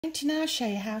I'm going to now show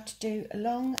you how to do a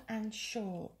long and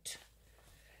short.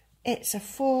 It's a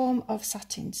form of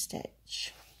satin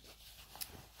stitch.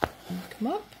 And come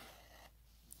up,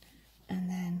 and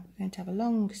then we're going to have a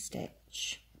long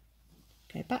stitch,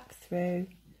 go back through,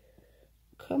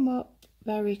 come up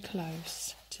very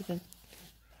close to the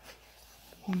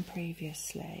one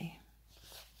previously,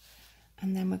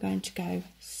 and then we're going to go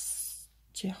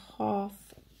to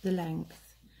half the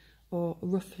length, or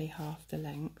roughly half the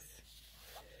length,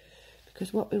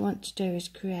 because what we want to do is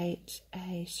create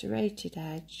a serrated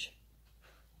edge.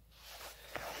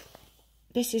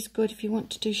 This is good if you want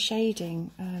to do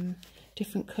shading,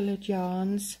 different coloured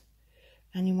yarns,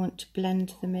 and you want to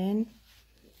blend them in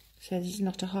so there's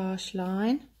not a harsh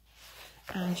line.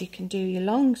 And you can do your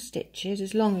long stitches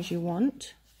as long as you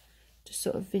want to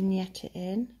sort of vignette it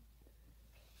in.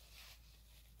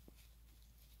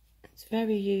 It's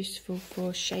very useful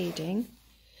for shading.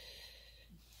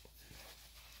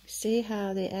 See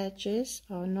how the edges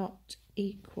are not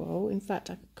equal. In fact,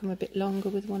 I could come a bit longer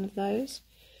with one of those.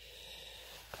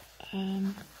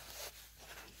 And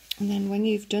then when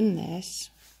you've done this,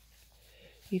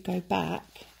 you go back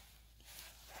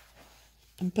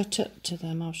and butt up to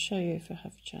them. I'll show you if I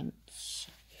have a chance.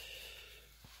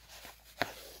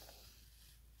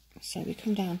 So we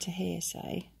come down to here,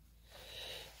 say,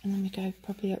 and then we go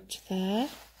probably up to there,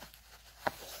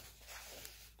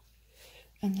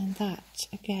 and then that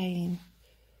again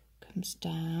comes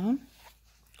down.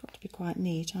 Got to be quite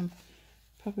neat. I'm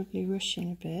probably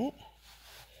rushing a bit.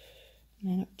 And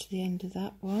then up to the end of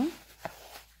that one,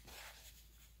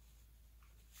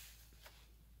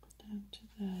 down to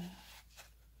there.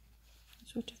 It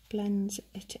sort of blends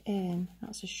it in.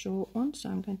 That's a short one, so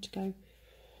I'm going to go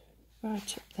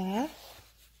right up there,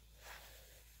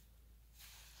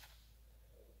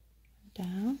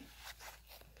 down.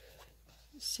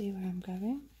 Let's see where I'm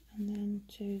going, and then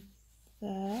to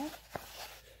there.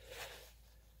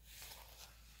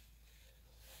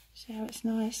 See how it's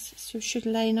nice? It should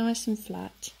lay nice and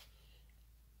flat.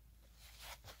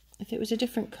 If it was a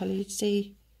different colour, you'd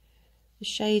see the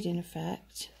shading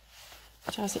effect,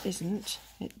 but as it isn't,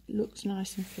 it looks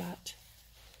nice and flat.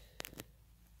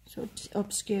 So it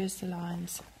obscures the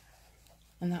lines,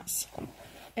 and that's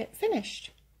it finished,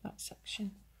 that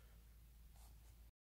section.